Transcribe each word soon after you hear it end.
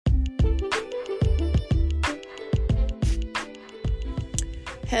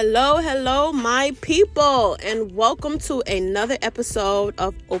Hello, my people, and welcome to another episode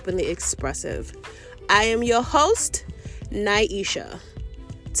of Openly Expressive. I am your host, Naisha.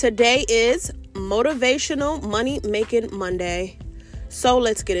 Today is Motivational Money Making Monday, so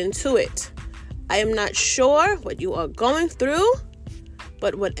let's get into it. I am not sure what you are going through,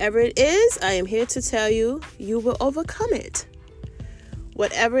 but whatever it is, I am here to tell you, you will overcome it.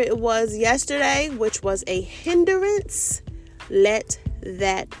 Whatever it was yesterday, which was a hindrance, let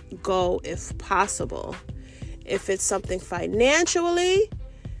that go if possible. If it's something financially,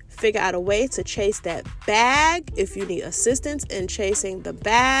 figure out a way to chase that bag. If you need assistance in chasing the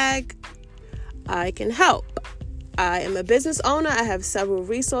bag, I can help. I am a business owner. I have several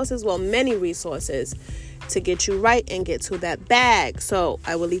resources, many resources to get you right and get to that bag. So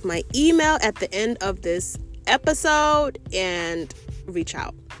I will leave my email at the end of this episode and reach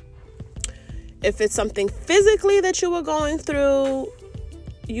out. If it's something physically that you are going through,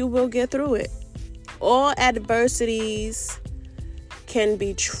 you will get through it. All adversities can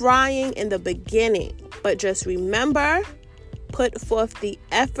be trying in the beginning, but just remember, put forth the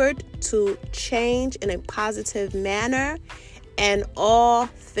effort to change in a positive manner, and all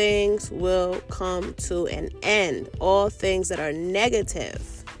things will come to an end. All things that are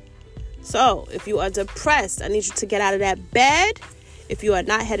negative. So, if you are depressed, I need you to get out of that bed. If you are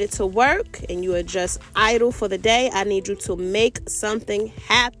not headed to work and you are just idle for the day, I need you to make something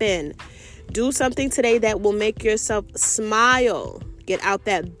happen. Do something today that will make yourself smile. Get out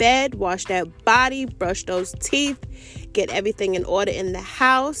that bed, wash that body, brush those teeth, get everything in order in the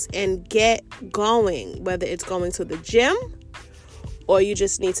house and get going. Whether it's going to the gym or you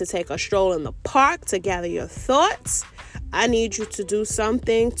just need to take a stroll in the park to gather your thoughts, I need you to do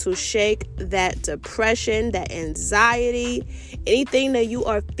something to shake that depression, that anxiety, anything that you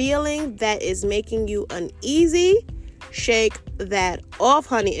are feeling that is making you uneasy. Shake that off,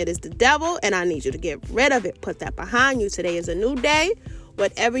 honey. It is the devil, and I need you to get rid of it. Put that behind you. Today is a new day.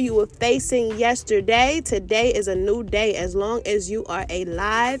 Whatever you were facing yesterday, today is a new day. As long as you are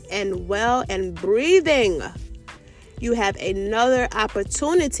alive and well and breathing, you have another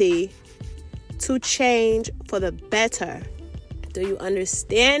opportunity to change for the better. Do you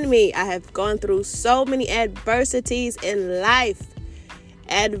understand me? I have gone through so many adversities in life.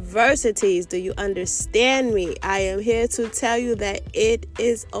 Adversities. Do you understand me? I am here to tell you that it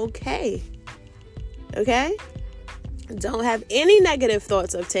is okay. Okay? Don't have any negative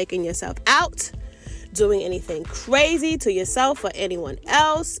thoughts of taking yourself out, doing anything crazy to yourself or anyone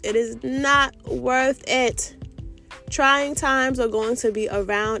else. It is not worth it. Trying times are going to be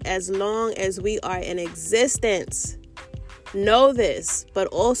around as long as we are in existence. Know this, but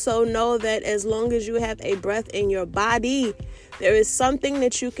also know that as long as you have a breath in your body, there is something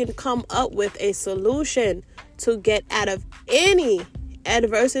that you can come up with, a solution to get out of any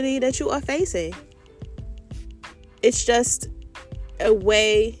adversity that you are facing. It's just a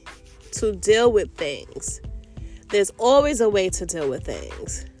way to deal with things. There's always a way to deal with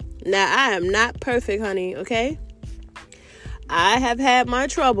things. Now, I am not perfect, honey, okay? I have had my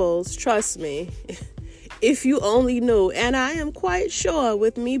troubles, trust me, if you only knew. And I am quite sure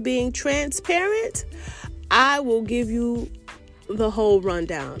with me being transparent, I will give you the whole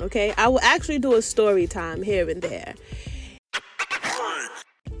rundown, okay? I will actually do a story time here and there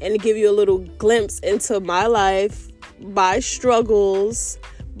and give you a little glimpse into my life, my struggles,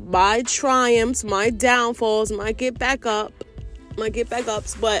 my triumphs, my downfalls, my get back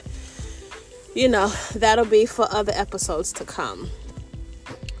ups, but you know, that'll be for other episodes to come.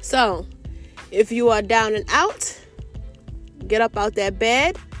 So, if you are down and out, get up out that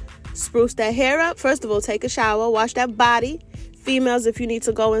bed, spruce that hair up. First of all, take a shower, wash that body. Females, if you need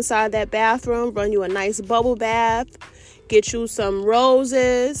to go inside that bathroom, run you a nice bubble bath. Get you some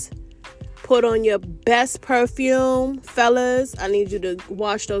roses. Put on your best perfume. Fellas, I need you to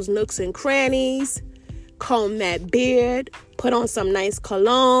wash those nooks and crannies. Comb that beard. Put on some nice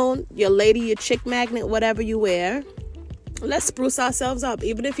cologne. Your lady, your chick magnet, whatever you wear. Let's spruce ourselves up.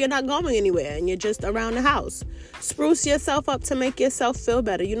 Even if you're not going anywhere and you're just around the house. Spruce yourself up to make yourself feel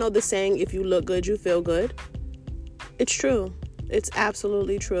better. You know the saying, if you look good, you feel good. It's true. It's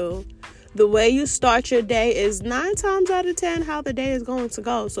absolutely true. The way you start your day is 9 times out of 10 how the day is going to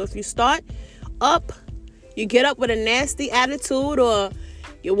go. So if you start up, you get up with a nasty attitude, or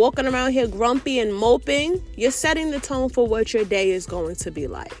you're walking around here grumpy and moping, you're setting the tone for what your day is going to be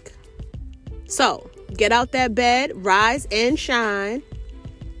like. So, get out that bed, rise and shine.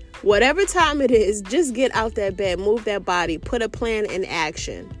 Whatever time it is, just get out that bed, move that body, put a plan in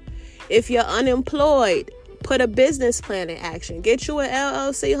action. If you're unemployed, put a business plan in action. Get you an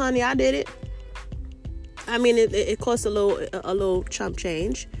LLC, honey. I did it. I mean, it costs a little chump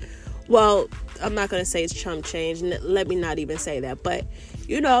change. Well, I'm not going to say it's chump change. Let me not even say that. But,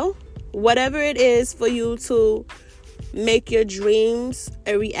 whatever it is for you to make your dreams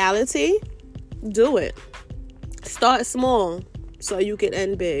a reality, do it. Start small so you can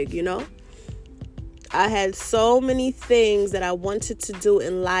end big, I had so many things that I wanted to do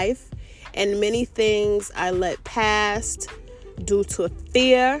in life, and many things I let pass due to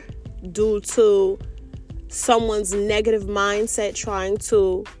fear, due to someone's negative mindset trying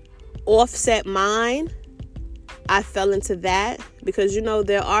to offset mine. I fell into that because,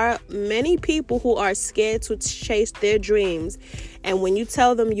 there are many people who are scared to chase their dreams. And when you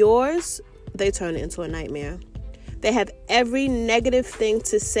tell them yours, they turn it into a nightmare. They have every negative thing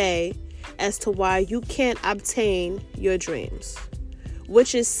to say as to why you can't obtain your dreams,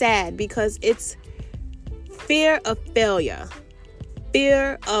 which is sad because it's fear of failure,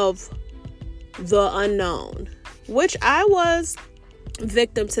 fear of the unknown, which I was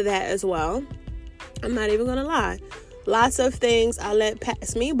victim to that as well. I'm not even gonna lie. Lots of things I let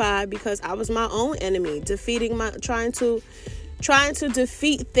pass me by because I was my own enemy, trying to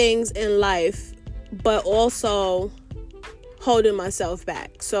defeat things in life, but also holding myself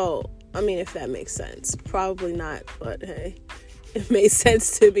back. So, if that makes sense. Probably not, but hey, it made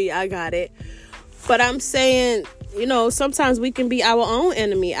sense to me. I got it. But I'm saying, sometimes we can be our own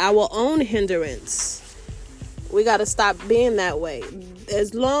enemy, our own hindrance. We got to stop being that way.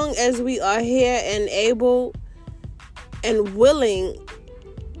 As long as we are here and able and willing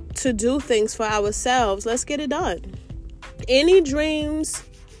to do things for ourselves, let's get it done. Any dreams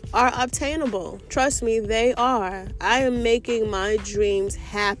are obtainable. Trust me, they are. I am making my dreams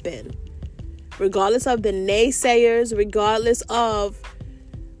happen. Regardless of the naysayers, regardless of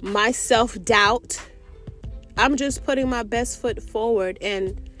my self-doubt, I'm just putting my best foot forward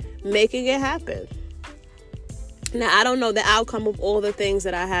and making it happen. Now, I don't know the outcome of all the things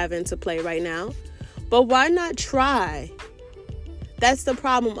that I have into play right now, but why not try? That's the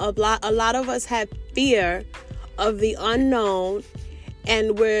problem. A lot of us have fear of the unknown,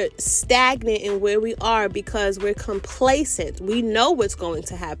 and we're stagnant in where we are because we're complacent. We know what's going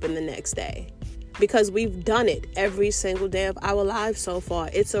to happen the next day because we've done it every single day of our lives so far.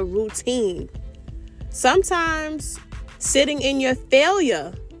 It's a routine. Sometimes sitting in your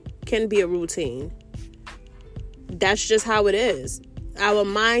failure can be a routine. That's just how it is. Our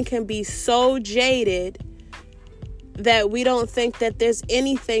mind can be so jaded that we don't think that there's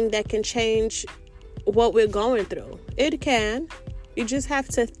anything that can change what we're going through. It can. You just have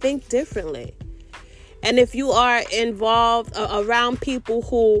to think differently. And if you are involved around people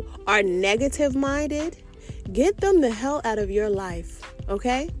who are negative minded, get them the hell out of your life,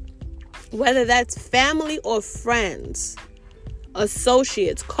 okay? Whether that's family or friends,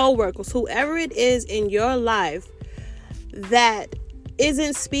 associates, co-workers, whoever it is in your life that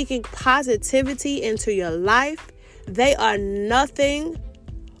isn't speaking positivity into your life, they are nothing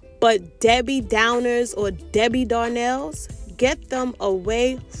but Debbie Downers or Debbie Darnells. Get them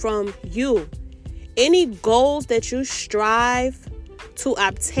away from you. Any goals that you strive to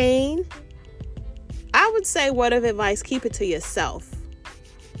obtain, I would say, word of advice, keep it to yourself.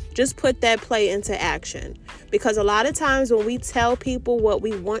 Just put that play into action. Because a lot of times when we tell people what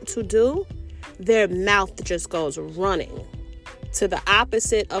we want to do, their mouth just goes running to the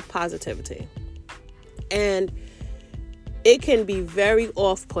opposite of positivity. And it can be very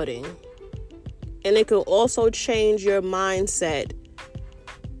off-putting. And it can also change your mindset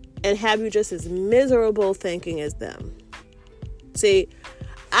and have you just as miserable thinking as them. See,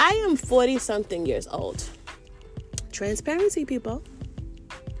 I am 40-something years old. Transparency, people.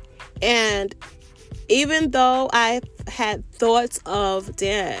 And even though I've had thoughts of,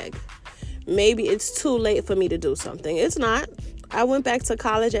 dang, maybe it's too late for me to do something. It's not. I went back to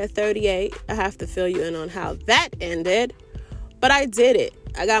college at 38. I have to fill you in on how that ended. But I did it.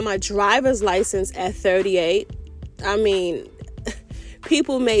 I got my driver's license at 38. I mean,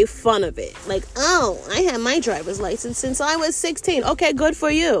 people made fun of it. Like, oh, I had my driver's license since I was 16. Okay, good for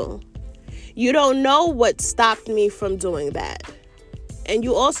you. You don't know what stopped me from doing that. And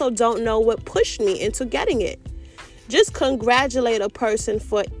you also don't know what pushed me into getting it. Just congratulate a person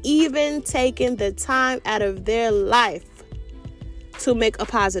for even taking the time out of their life to make a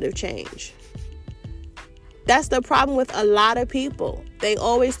positive change. That's the problem with a lot of people. They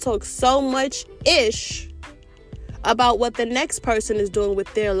always talk so much ish about what the next person is doing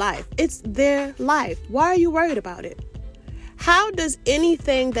with their life. It's their life. Why are you worried about it? How does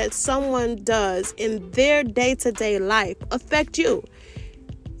anything that someone does in their day-to-day life affect you?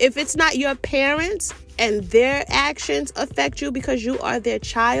 If it's not your parents and their actions affect you because you are their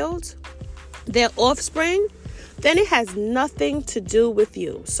child, their offspring, then it has nothing to do with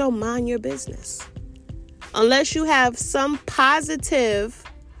you. So mind your business. Unless you have some positive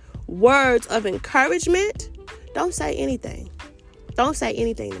words of encouragement, don't say anything. Don't say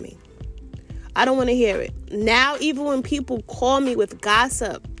anything to me. I don't want to hear it. Now, even when people call me with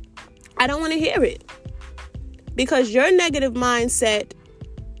gossip, I don't want to hear it. Because your negative mindset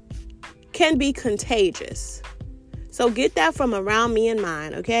can be contagious. So get that from around me and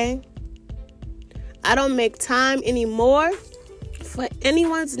mine, okay? I don't make time anymore for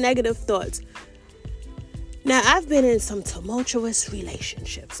anyone's negative thoughts. Now, I've been in some tumultuous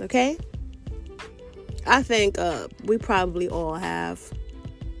relationships, okay? I think we probably all have,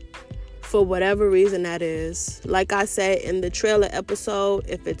 for whatever reason that is. Like I said in the trailer episode,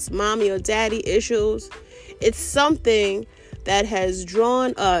 if it's mommy or daddy issues, it's something that has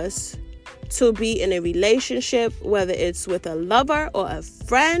drawn us to be in a relationship, whether it's with a lover or a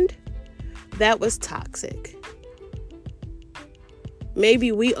friend, that was toxic.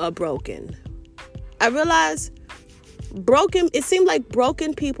 Maybe we are broken. I realize it seems like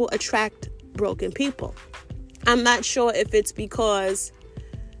broken people attract broken people. I'm not sure if it's because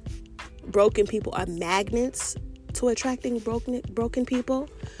broken people are magnets to attracting broken people,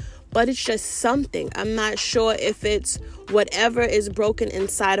 but it's just something. I'm not sure if it's whatever is broken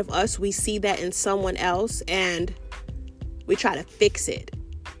inside of us, we see that in someone else and we try to fix it.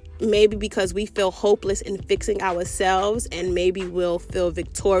 Maybe because we feel hopeless in fixing ourselves, and maybe we'll feel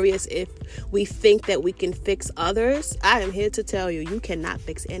victorious if we think that we can fix others. I am here to tell you, you cannot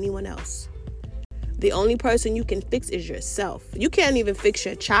fix anyone else. The only person you can fix is yourself. You can't even fix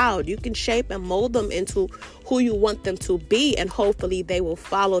your child. You can shape and mold them into who you want them to be, and hopefully they will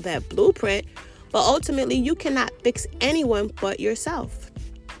follow that blueprint. But ultimately, you cannot fix anyone but yourself.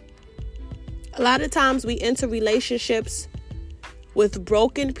 A lot of times we enter relationships with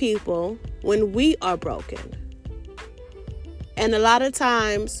broken people when we are broken. And a lot of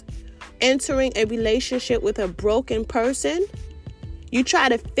times, entering a relationship with a broken person, you try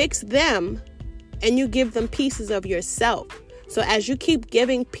to fix them and you give them pieces of yourself. So as you keep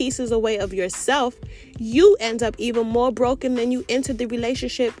giving pieces away of yourself, you end up even more broken than you entered the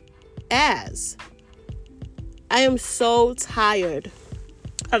relationship as. I am so tired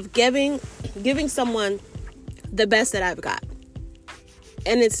of giving someone the best that I've got,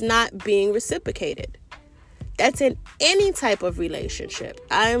 and it's not being reciprocated. That's in any type of relationship.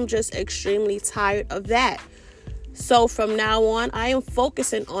 I am just extremely tired of that. So from now on, I am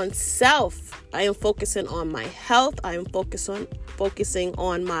focusing on self. I am focusing on my health. I am focusing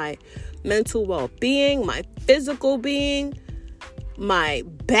on my mental well-being, my physical being, my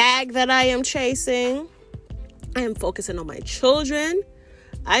bag that I am chasing. I am focusing on my children.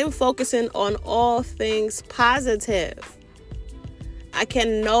 I am focusing on all things positive. I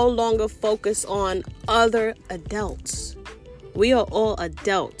can no longer focus on other adults. We are all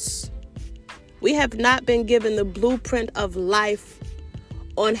adults. We have not been given the blueprint of life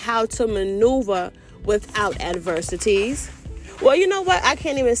on how to maneuver without adversities. Well, you know what? I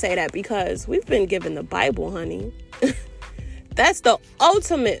can't even say that because we've been given the Bible, honey. That's the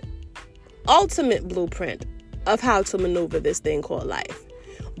ultimate blueprint of how to maneuver this thing called life.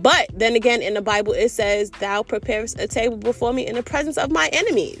 But then again, in the Bible, it says, thou preparest a table before me in the presence of my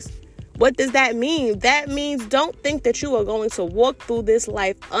enemies. What does that mean? That means don't think that you are going to walk through this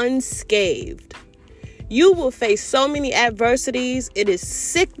life unscathed. You will face so many adversities. It is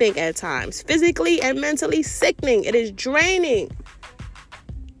sickening at times, physically and mentally sickening. It is draining.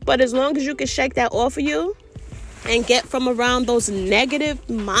 But as long as you can shake that off of you and get from around those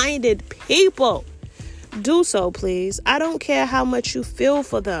negative-minded people, do so, please. I don't care how much you feel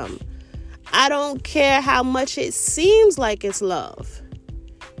for them. I don't care how much it seems like it's love.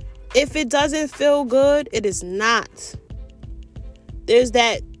 If it doesn't feel good, it is not. There's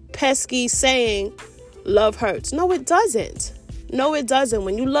that pesky saying, love hurts. No, it doesn't. No, it doesn't.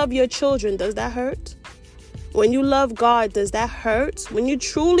 When you love your children, does that hurt? When you love God, does that hurt? When you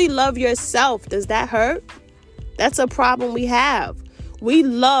truly love yourself, does that hurt? That's a problem we have. We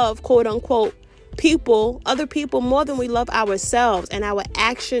love, quote unquote, other people more than we love ourselves, and our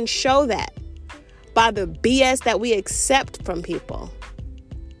actions show that by the BS that we accept from people,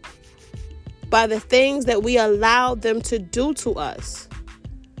 by the things that we allow them to do to us,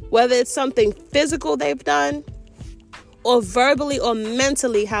 whether it's something physical they've done or verbally or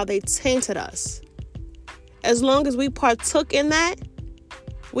mentally how they tainted us. As long as we partook in that,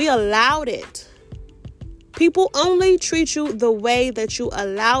 we allowed it. People only treat you the way that you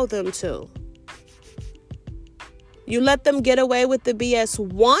allow them to. You let them get away with the BS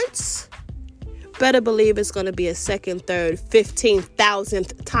once, better believe it's going to be a second, third,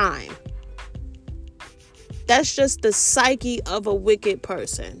 15,000th time. That's just the psyche of a wicked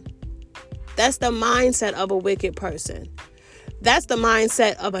person. That's the mindset of a wicked person. That's the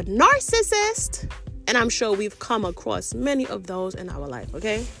mindset of a narcissist. And I'm sure we've come across many of those in our life,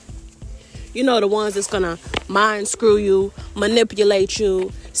 okay? You know, the ones that's going to mind screw you, manipulate you,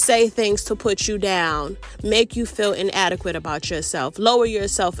 say things to put you down, make you feel inadequate about yourself, lower your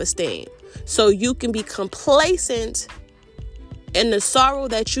self-esteem, so you can be complacent in the sorrow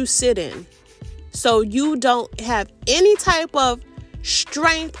that you sit in, so you don't have any type of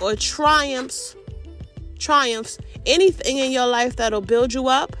strength or triumphs, anything in your life that'll build you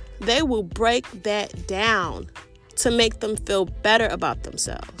up. They will break that down to make them feel better about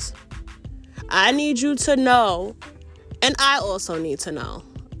themselves. I need you to know, and I also need to know,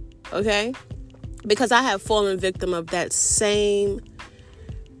 okay? Because I have fallen victim of that same,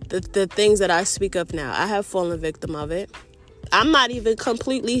 the things that I speak of now. I have fallen victim of it. I'm not even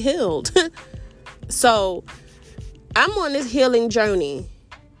completely healed. So I'm on this healing journey,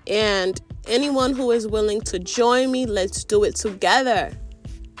 and anyone who is willing to join me, let's do it together.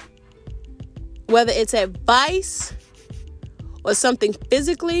 Whether it's advice or something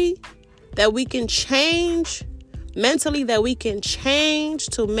physically that we can change, mentally that we can change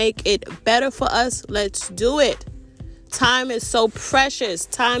to make it better for us, let's do it. Time is so precious.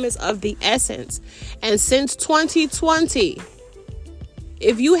 Time is of the essence. And since 2020,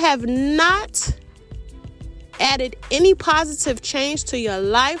 if you have not added any positive change to your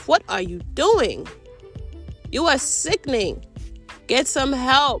life, what are you doing? You are sickening. Get some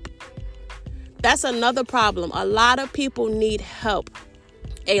help. That's another problem. A lot of people need help.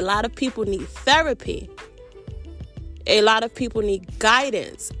 A lot of people need therapy. A lot of people need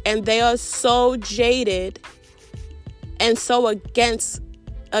guidance. And they are so jaded and so against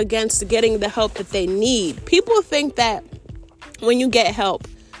getting the help that they need. People think that when you get help,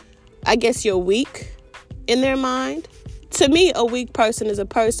 I guess you're weak in their mind. To me, a weak person is a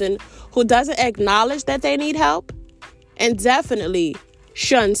person who doesn't acknowledge that they need help and definitely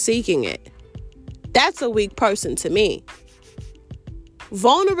shun seeking it. That's a weak person to me.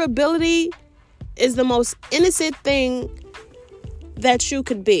 Vulnerability is the most innocent thing that you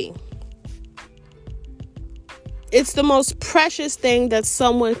could be. It's the most precious thing that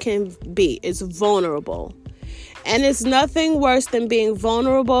someone can be. It's vulnerable. And it's nothing worse than being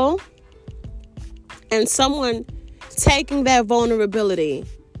vulnerable and someone taking that vulnerability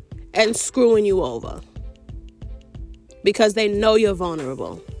and screwing you over because they know you're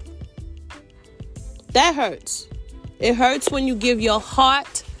vulnerable. That hurts. It hurts when you give your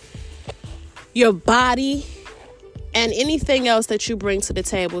heart, your body, and anything else that you bring to the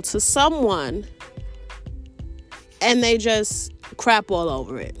table to someone and they just crap all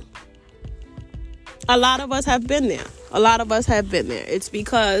over it. A lot of us have been there. It's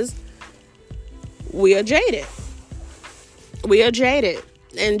because we are jaded.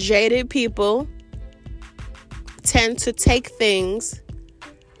 And jaded people tend to take things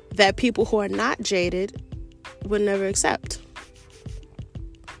that people who are not jaded would never accept.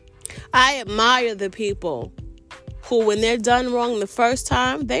 I admire the people who, when they're done wrong the first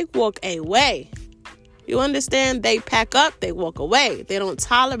time, they walk away. You understand? They pack up, they walk away. They don't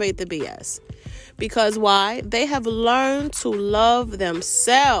tolerate the BS. Because why? They have learned to love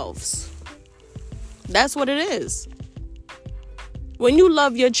themselves. That's what it is. When you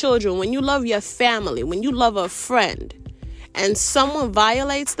love your children, when you love your family, when you love a friend, and someone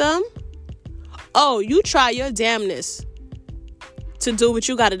violates them, you try your damnness to do what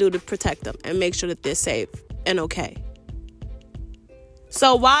you got to do to protect them and make sure that they're safe and okay.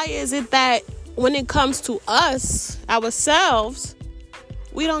 So why is it that when it comes to us, ourselves,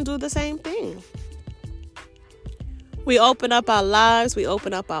 we don't do the same thing? We open up our lives, we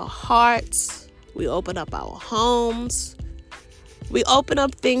open up our hearts, we open up our homes, we open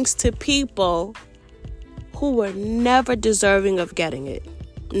up things to people who were never deserving of getting it.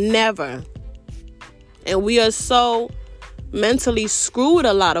 Never. And we are so mentally screwed,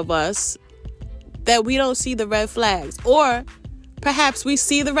 a lot of us, that we don't see the red flags. Or perhaps we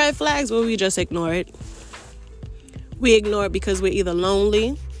see the red flags, but we just ignore it. We ignore it because we're either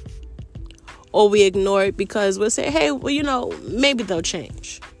lonely, or we ignore it because we'll say, hey, well, maybe they'll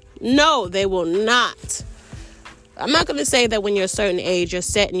change. No, they will not. I'm not going to say that when you're a certain age, you're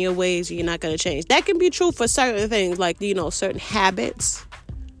set in your ways, you're not going to change. That can be true for certain things, like, certain habits.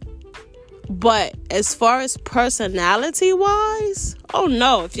 But as far as personality-wise, oh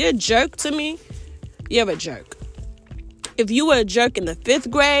no, if you're a jerk to me, you're a jerk. If you were a jerk in the 5th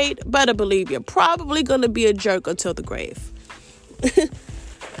grade, better believe you're probably going to be a jerk until the grave.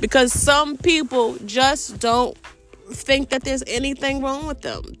 Because some people just don't think that there's anything wrong with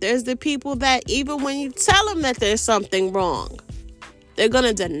them. There's the people that even when you tell them that there's something wrong, they're going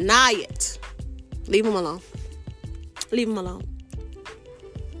to deny it. Leave them alone. Leave them alone.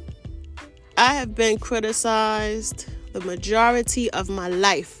 I have been criticized the majority of my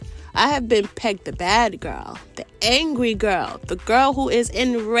life. I have been pegged the bad girl, the angry girl, the girl who is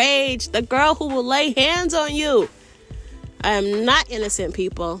enraged, the girl who will lay hands on you. I am not innocent,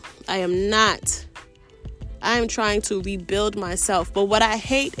 people. I am not. I am trying to rebuild myself. But what I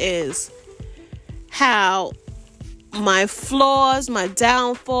hate is how my flaws, my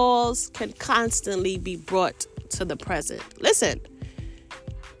downfalls can constantly be brought to the present. Listen,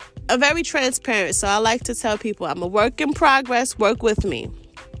 I'm very transparent, so I like to tell people I'm a work in progress. Work with me.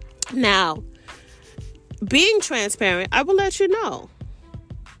 Now, being transparent, I will let you know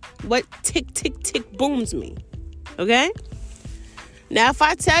what tick, tick, tick booms me. Okay? Now, if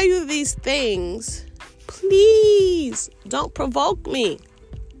I tell you these things, please don't provoke me.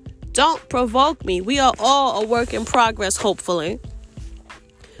 Don't provoke me. We are all a work in progress, hopefully.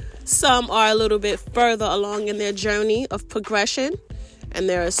 Some are a little bit further along in their journey of progression. And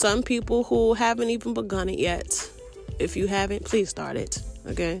there are some people who haven't even begun it yet. If you haven't, please start it.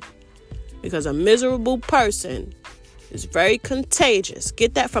 Okay? Because a miserable person is very contagious.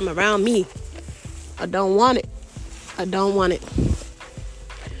 Get that from around me. I don't want it. I don't want it.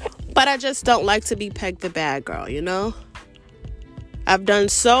 But I just don't like to be pegged the bad girl, you know? I've done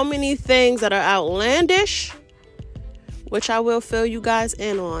so many things that are outlandish, which I will fill you guys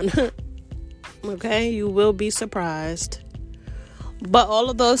in on. Okay? You will be surprised. But all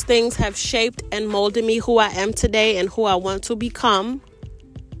of those things have shaped and molded me who I am today and who I want to become.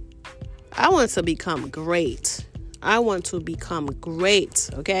 I want to become great. I want to become great,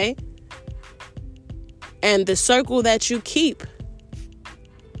 okay? And the circle that you keep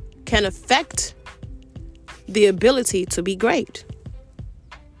can affect the ability to be great.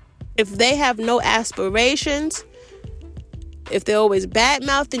 If they have no aspirations, if they're always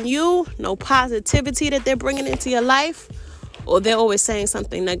bad-mouthing you, no positivity that they're bringing into your life, or they're always saying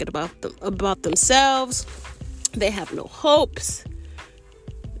something negative about themselves, they have no hopes,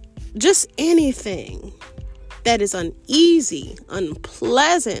 just anything that is uneasy,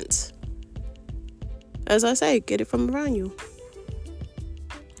 unpleasant. As I say, get it from around you.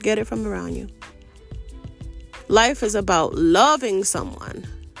 Get it from around you. Life is about loving someone.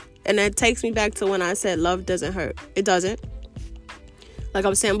 And that takes me back to when I said love doesn't hurt. It doesn't. Like I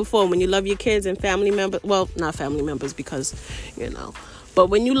was saying before, when you love your kids and family members, well, not family members because, but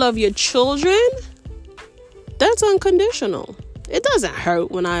when you love your children, that's unconditional. It doesn't hurt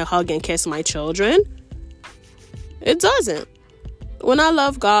when I hug and kiss my children. It doesn't. When I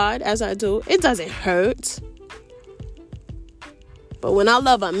love God, as I do, it doesn't hurt. But when I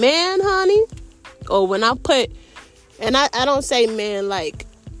love a man, honey, or when I put, and I don't say man like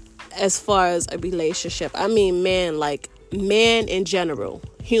as far as a relationship. I mean man like man in general,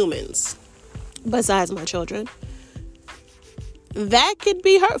 humans, besides my children. That could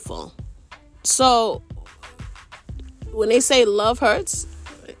be hurtful. So when they say love hurts,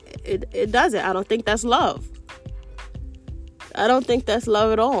 it doesn't. I don't think that's love. I don't think that's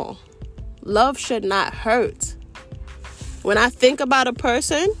love at all. Love should not hurt. When I think about a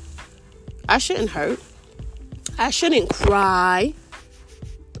person, I shouldn't hurt. I shouldn't cry.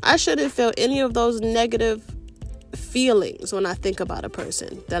 I shouldn't feel any of those negative feelings when I think about a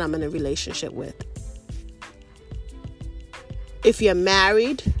person that I'm in a relationship with. If you're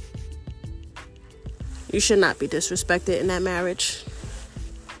married, you should not be disrespected in that marriage.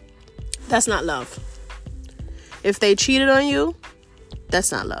 That's not love. If they cheated on you,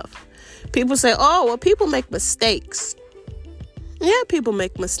 that's not love. People say, oh, well, people make mistakes. Yeah, people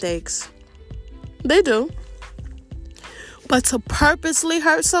make mistakes. They do. But to purposely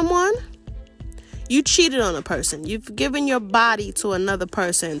hurt someone, you cheated on a person. You've given your body to another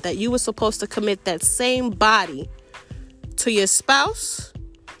person that you were supposed to commit that same body to your spouse.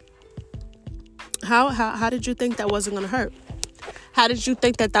 How did you think that wasn't going to hurt? How did you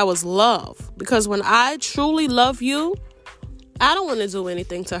think that was love? Because when I truly love you, I don't want to do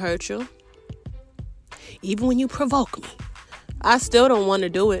anything to hurt you. Even when you provoke me, I still don't want to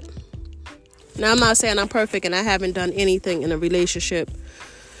do it. Now, I'm not saying I'm perfect and I haven't done anything in a relationship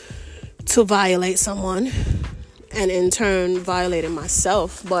to violate someone and in turn violating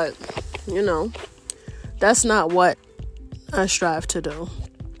myself. But, that's not what I strive to do.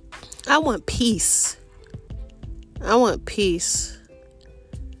 I want peace. I want peace.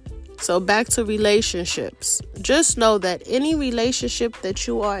 So back to relationships. Just know that any relationship that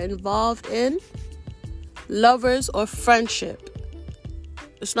you are involved in, lovers or friendship,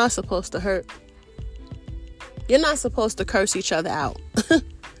 it's not supposed to hurt. You're not supposed to curse each other out.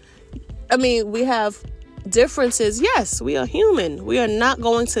 I mean, we have differences. Yes, we are human. We are not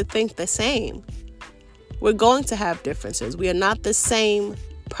going to think the same. We're going to have differences. We are not the same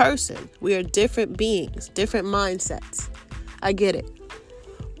person. We are different beings, different mindsets. I get it.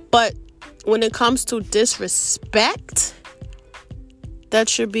 But when it comes to disrespect, that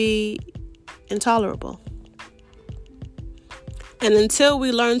should be intolerable. And until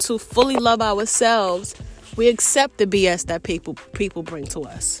we learn to fully love ourselves, we accept the BS that people bring to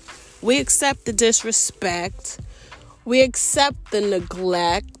us. We accept the disrespect. We accept the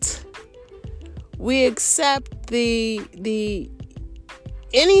neglect. We accept the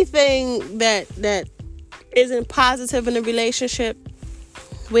anything that isn't positive in a relationship.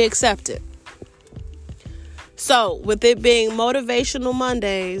 We accept it. So, with it being Motivational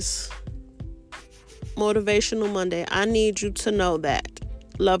Monday, I need you to know that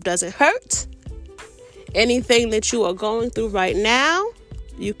love doesn't hurt. Anything that you are going through right now,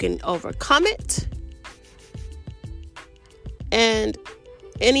 you can overcome it. And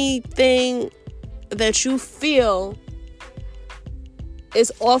anything that you feel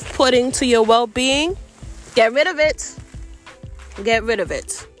is off-putting to your well-being, get rid of it. Get rid of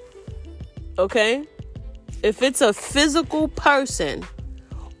it. Okay? If it's a physical person,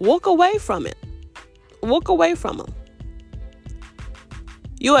 walk away from it. Walk away from them.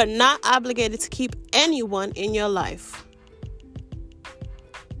 You are not obligated to keep anyone in your life.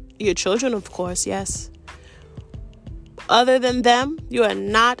 Your children, of course, yes. Other than them, you are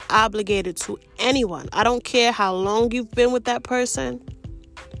not obligated to anyone. I don't care how long you've been with that person.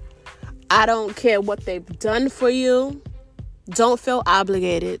 I don't care what they've done for you. Don't feel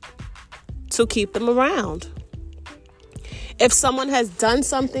obligated to keep them around. If someone has done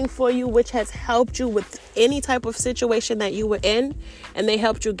something for you which has helped you with any type of situation that you were in and they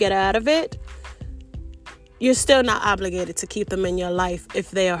helped you get out of it, you're still not obligated to keep them in your life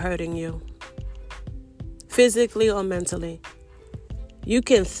if they are hurting you, physically or mentally. You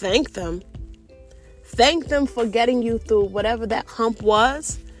can thank them. Thank them for getting you through whatever that hump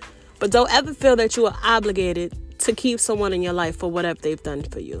was, but don't ever feel that you are obligated to keep someone in your life for whatever they've done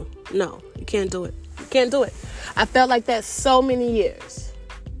for you. No, you can't do it. You can't do it. I felt like that so many years.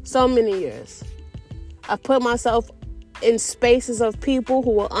 So many years. I put myself in spaces of people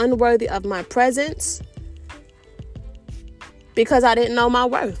who were unworthy of my presence because I didn't know my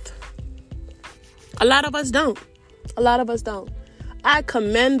worth. A lot of us don't. A lot of us don't. I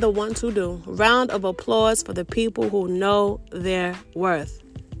commend the ones who do. Round of applause for the people who know their worth.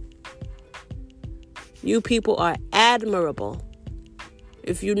 You people are admirable.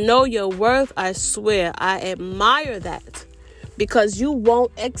 If you know your worth, I swear, I admire that. Because you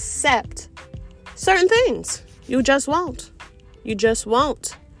won't accept certain things. You just won't. You just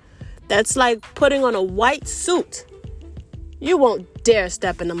won't. That's like putting on a white suit. You won't dare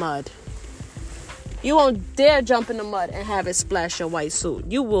step in the mud. You won't dare jump in the mud and have it splash your white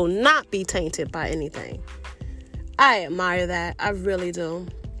suit. You will not be tainted by anything. I admire that. I really do.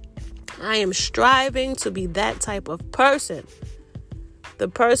 I am striving to be that type of person. The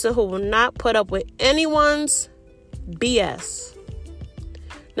person who will not put up with anyone's BS.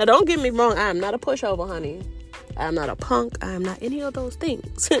 Now, don't get me wrong. I am not a pushover, honey. I am not a punk. I am not any of those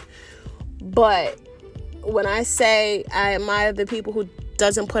things. But when I say I admire the people who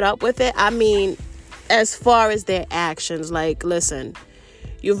doesn't put up with it, I mean as far as their actions. Like, listen,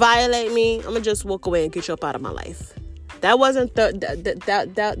 you violate me, I'm gonna just walk away and get you up out of my life. That wasn't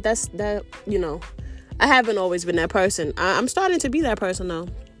that's you know, I haven't always been that person. I'm starting to be that person though.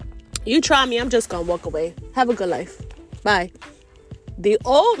 You try me, I'm just gonna walk away. Have a good life. Bye. The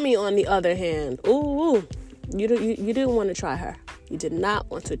old me, on the other hand, you didn't want to try her. You did not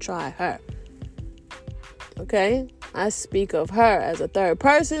want to try her. Okay? I speak of her as a third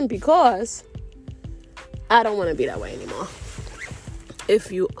person because I don't want to be that way anymore.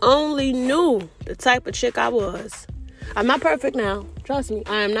 If you only knew the type of chick I was. I'm not perfect now. Trust me,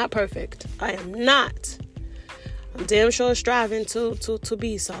 I am not perfect. I am not. I'm damn sure striving to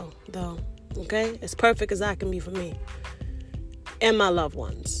be so, though. Okay? As perfect as I can be for me and my loved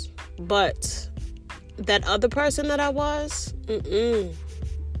ones. But that other person that I was,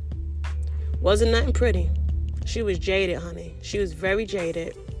 wasn't nothing pretty. She was jaded, honey. She was very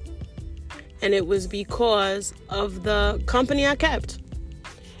jaded. And it was because of the company I kept.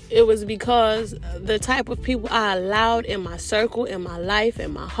 It was because the type of people I allowed in my circle, in my life,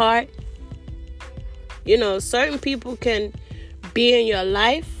 in my heart. You know, certain people can be in your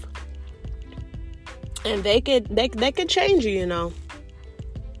life and they could change you, you know.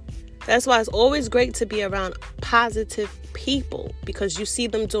 That's why it's always great to be around positive people because you see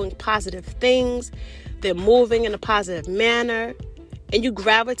them doing positive things. they're moving in a positive manner, and you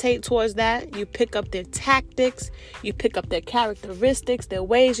gravitate towards that. You pick up their tactics, you pick up their characteristics, their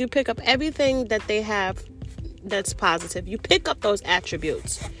ways, you pick up everything that they have that's positive. You pick up those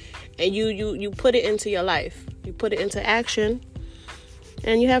attributes and you put it into your life. You put it into action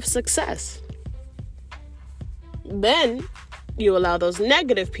and you have success. Then you allow those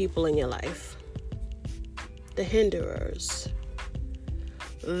negative people in your life, the hinderers.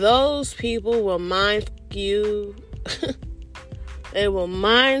 Those people will mind you. They will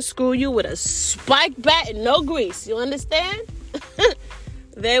mind screw you with a spike bat and no grease. You understand?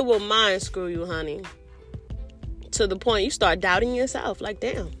 They will mind screw you, honey. To the point you start doubting yourself. Like,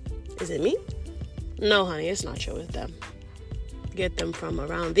 damn, is it me? No, honey, it's not you, it's them. Get them from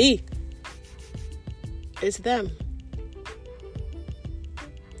around thee. It's them.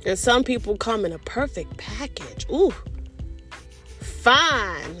 And some people come in a perfect package. Ooh.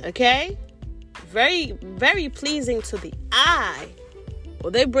 Fine, okay? Very, very pleasing to the eye.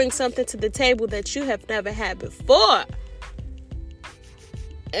 Well, they bring something to the table that you have never had before.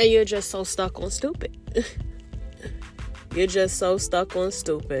 And you're just so stuck on stupid. You're just so stuck on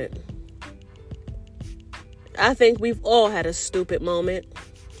stupid. I think we've all had a stupid moment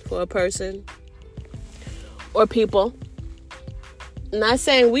for a person or people. Not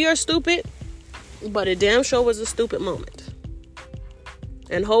saying we are stupid, but it damn sure was a stupid moment.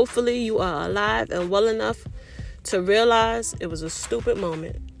 And hopefully you are alive and well enough to realize it was a stupid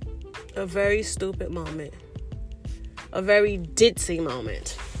moment. A very stupid moment. A very ditzy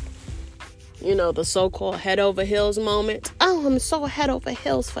moment. You know, the so-called head over heels moment. Oh, I'm so head over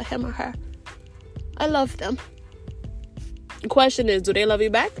heels for him or her. I love them. The question is, do they love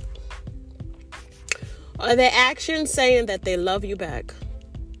you back? Are their actions saying that they love you back?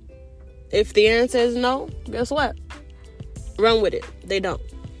 If the answer is no, guess what? Run with it. They don't.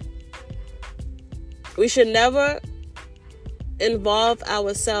 We should never involve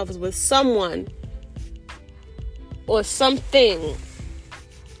ourselves with someone or something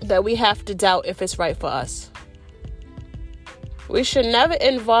that we have to doubt if it's right for us. We should never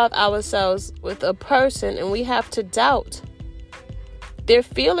involve ourselves with a person and we have to doubt their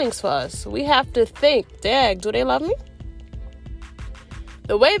feelings for us. We have to think, dag, do they love me?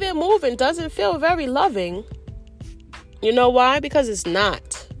 The way they're moving doesn't feel very loving. You know why? Because it's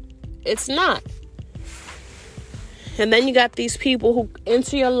not. It's not. And then you got these people who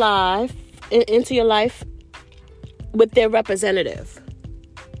into your life with their representative.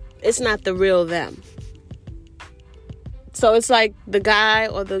 It's not the real them. So it's like the guy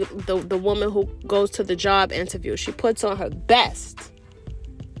or the woman who goes to the job interview. She puts on her best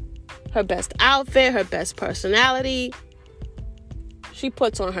outfit, her best personality. She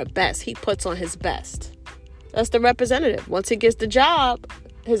puts on her best. He puts on his best. That's the representative. Once he gets the job,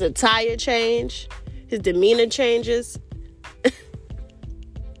 his attire change, his demeanor changes.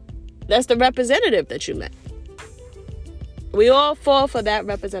 That's the representative that you met. We all fall for that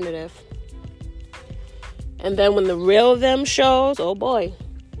representative. And then when the real them shows, oh boy,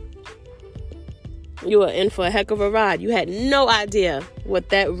 you are in for a heck of a ride. You had no idea what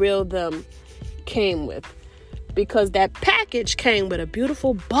that real them came with. Because that package came with a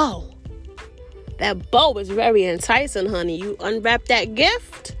beautiful bow. That bow was very enticing, honey. You unwrap that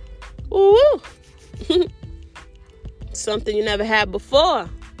gift. Ooh. Something you never had before.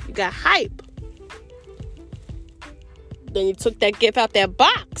 You got hype. Then you took that gift out that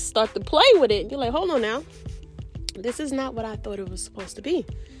box, start to play with it. You're like, hold on now. This is not what I thought it was supposed to be.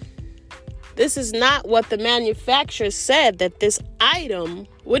 This is not what the manufacturer said that this item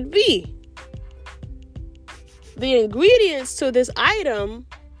would be. The ingredients to this item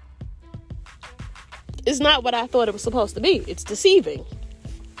is not what I thought it was supposed to be. It's deceiving.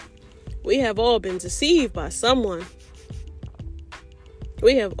 We have all been deceived by someone.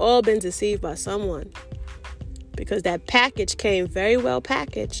 We have all been deceived by someone. Because that package came very well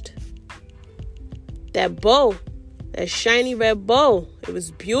packaged. That bow, that shiny red bow, it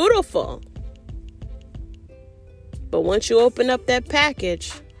was beautiful. But once you open up that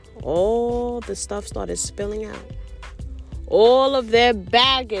package, all the stuff started spilling out. All of their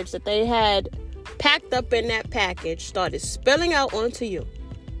baggage that they had packed up in that package started spilling out onto you.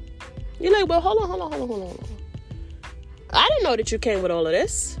 You're like, well, hold on. I didn't know that you came with all of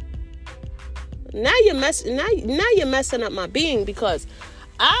this. Now you're messing up my being because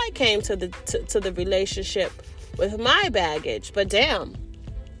I came to the relationship with my baggage. But damn,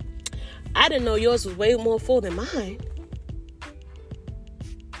 I didn't know yours was way more full than mine.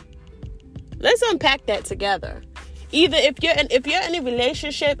 Let's unpack that together. Either if you're in a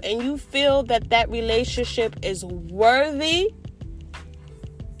relationship and you feel that relationship is worthy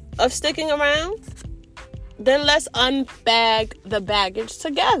of sticking around, then let's unbag the baggage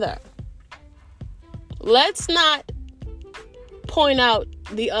together. Let's not point out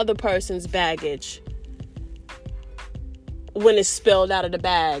the other person's baggage when it's spilled out of the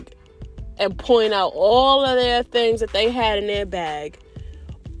bag and point out all of their things that they had in their bag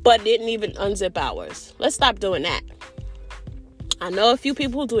but didn't even unzip ours. Let's stop doing that. I know a few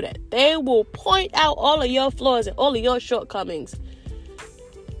people who do that. They will point out all of your flaws and all of your shortcomings.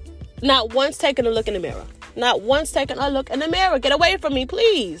 Not once taking a look in the mirror. Not once taking a look in the mirror. Get away from me,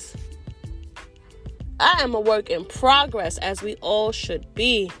 please. I am a work in progress, as we all should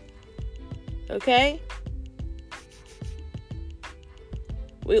be. Okay?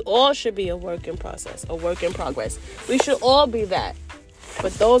 We all should be a work in process, a work in progress. We should all be that.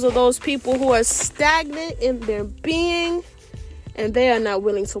 But those are those people who are stagnant in their being, and they are not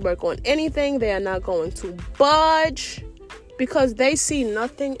willing to work on anything. They are not going to budge because they see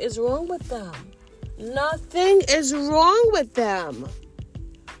nothing is wrong with them. Nothing is wrong with them.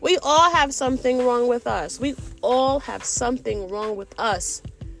 We all have something wrong with us. We all have something wrong with us.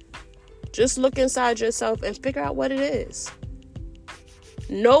 Just look inside yourself and figure out what it is.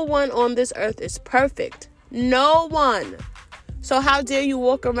 No one on this earth is perfect. No one. So how dare you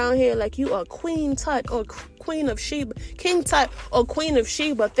walk around here like you are Queen Tut or Queen of Sheba, King Tut or Queen of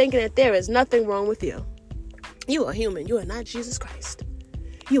Sheba, thinking that there is nothing wrong with you. You are human. You are not Jesus Christ.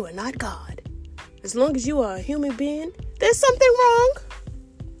 You are not God. As long as you are a human being, there's something wrong.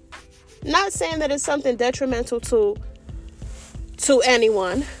 Not saying that it's something detrimental to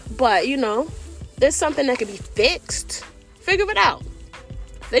anyone, but there's something that can be fixed. Figure it out.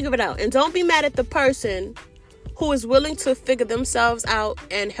 Figure it out. And don't be mad at the person who is willing to figure themselves out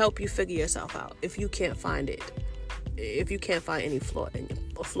and help you figure yourself out if you can't find it. If you can't find any flaw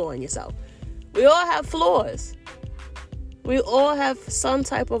in yourself. We all have flaws. We all have some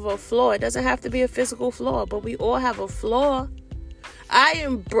type of a flaw. It doesn't have to be a physical flaw, but we all have a flaw. I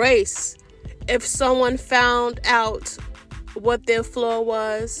embrace if someone found out what their flaw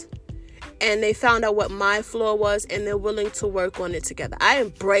was and they found out what my flaw was and they're willing to work on it together. I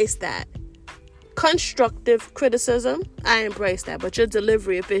embrace that. Constructive criticism, I embrace that. But your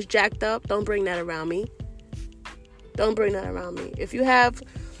delivery, if it's jacked up, don't bring that around me. Don't bring that around me. If you have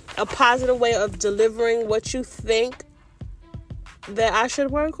a positive way of delivering what you think that I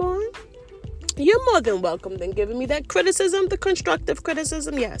should work on, you're more than welcome than giving me that criticism, the constructive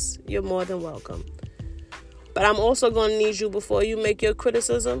criticism. Yes, you're more than welcome. But I'm also going to need you, before you make your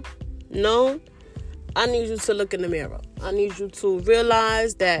criticism known, I need you to look in the mirror. I need you to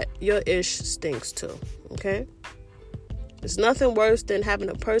realize that your ish stinks too, okay? There's nothing worse than having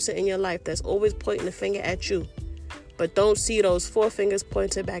a person in your life that's always pointing the finger at you, but don't see those 4 fingers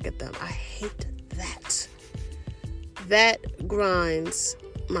pointed back at them. I hate that. That grinds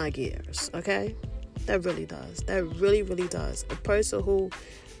my gears, okay? That really does. That really, really does. A person who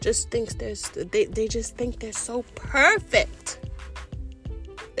just thinks they just think they're so perfect.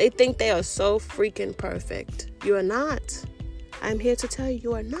 They think they are so freaking perfect. You are not. I'm here to tell you,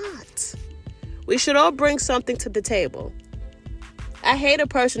 you are not. We should all bring something to the table. I hate a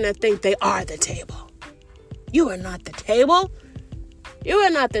person that thinks they are the table. You are not the table. You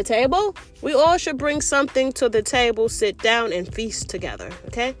are not the table. We all should bring something to the table, sit down, and feast together,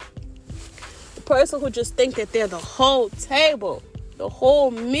 okay? The person who just thinks that they're the whole table, the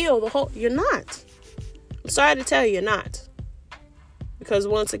whole meal, you're not. I'm sorry to tell you, you're not. Because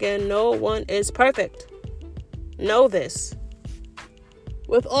once again, no one is perfect. Know this.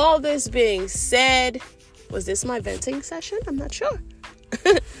 With all this being said, was this my venting session? I'm not sure.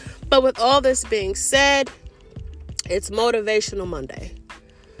 But with all this being said, it's Motivational Monday.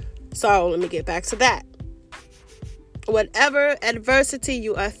 So let me get back to that. Whatever adversity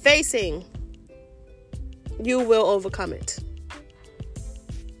you are facing, you will overcome it.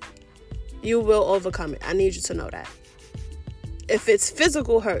 You will overcome it. I need you to know that. If it's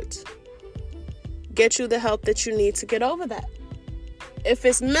physical hurt, get you the help that you need to get over that. If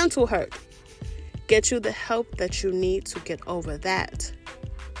it's mental hurt, get you the help that you need to get over that.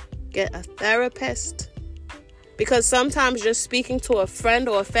 Get a therapist. Because sometimes just speaking to a friend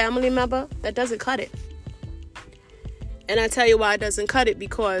or a family member, that doesn't cut it. And I tell you why it doesn't cut it.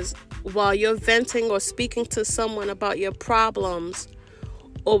 Because while you're venting or speaking to someone about your problems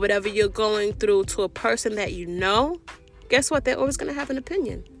or whatever you're going through to a person that you know, guess what? They're always going to have an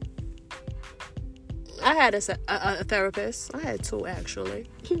opinion. I had a therapist. I had 2, actually.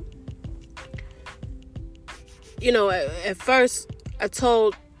 At first, I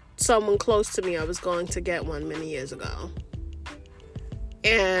told someone close to me I was going to get one many years ago.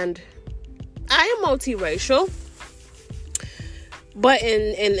 And I am multiracial. But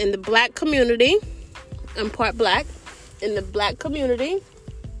in the black community, I'm part black. In the black community,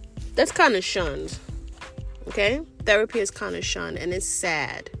 that's kind of shunned. Okay? Therapy is kind of shunned, and it's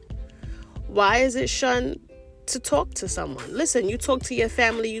sad. Why is it shunned to talk to someone? Listen, you talk to your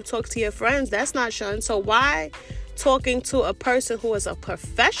family, you talk to your friends. That's not shunned. So why talking to a person who is a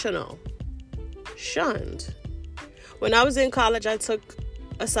professional? Shunned. When I was in college, I took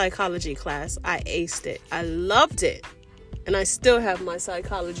a psychology class. I aced it. I loved it. And I still have my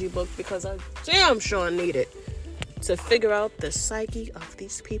psychology book because I damn sure need it to figure out the psyche of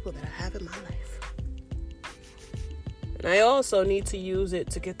these people that I have in my life. And I also need to use it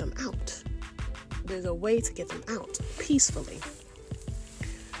to get them out. There's a way to get them out peacefully.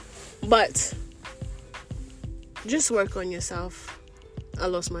 But just work on yourself. I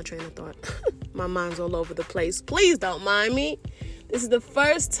lost my train of thought. My mind's all over the place. Please don't mind me. This is the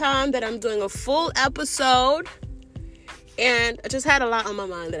first time that I'm doing a full episode. And I just had a lot on my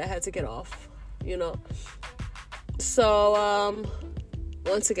mind that I had to get off, So,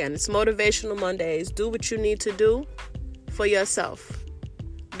 once again, it's Motivational Mondays. Do what you need to do for yourself.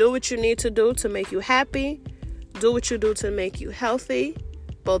 Do what you need to do to make you happy. Do what you do to make you healthy,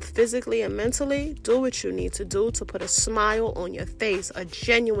 both physically and mentally. Do what you need to do to put a smile on your face, a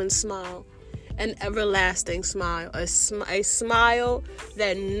genuine smile, an everlasting smile, a smile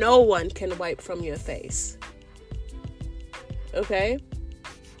that no one can wipe from your face. Okay?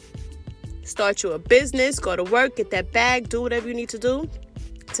 Start you a business, go to work, get that bag, do whatever you need to do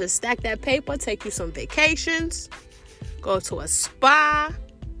to stack that paper, take you some vacations, go to a spa,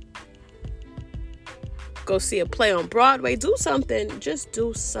 go see a play on Broadway, do something, just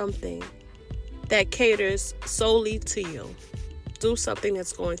do something that caters solely to you. Do something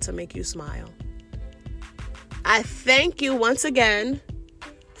that's going to make you smile. I thank you once again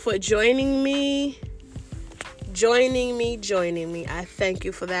for joining me. I thank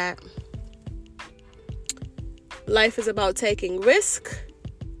you for that. Life is about taking risk,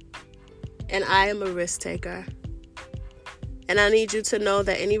 and I am a risk taker. And I need you to know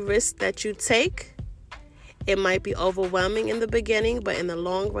that any risk that you take, it might be overwhelming in the beginning, but in the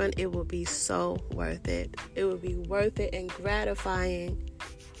long run, it will be so worth it. It will be worth it and gratifying.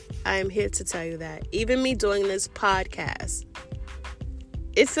 I am here to tell you that. Even me doing this podcast,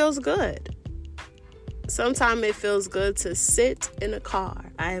 it feels good. Sometimes it feels good to sit in a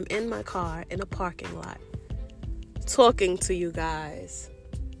car. I am in my car in a parking lot talking to you guys.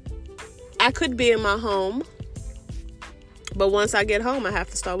 I could be in my home, but once I get home, I have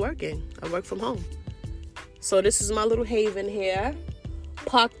to start working. I work from home. So this is my little haven here.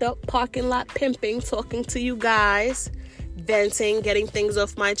 Parked up, parking lot pimping, talking to you guys, venting, getting things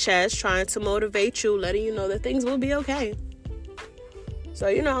off my chest, trying to motivate you, letting you know that things will be okay.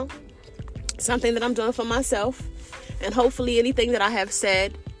 So, something that I'm doing for myself, and hopefully anything that I have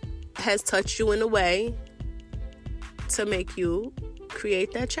said has touched you in a way to make you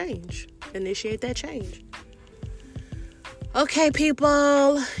create that change, initiate that change. Okay,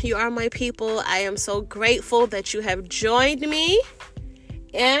 people, you are my people. I am so grateful that you have joined me,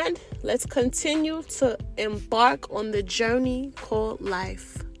 and let's continue to embark on the journey called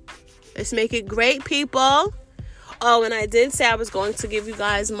life. Let's make it great, people. Oh, and I did say I was going to give you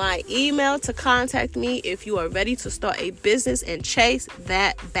guys my email to contact me if you are ready to start a business and chase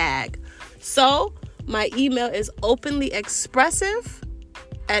that bag. So my email is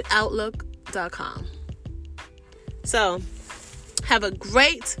openlyexpressive@outlook.com. So have a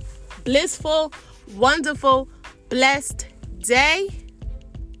great, blissful, wonderful, blessed day.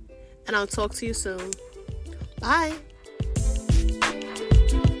 And I'll talk to you soon. Bye.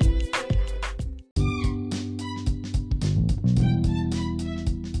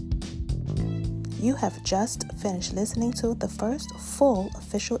 You have just finished listening to the first full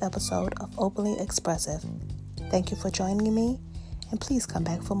official episode of Openly Expressive. Thank you for joining me, and please come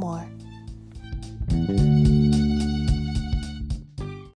back for more.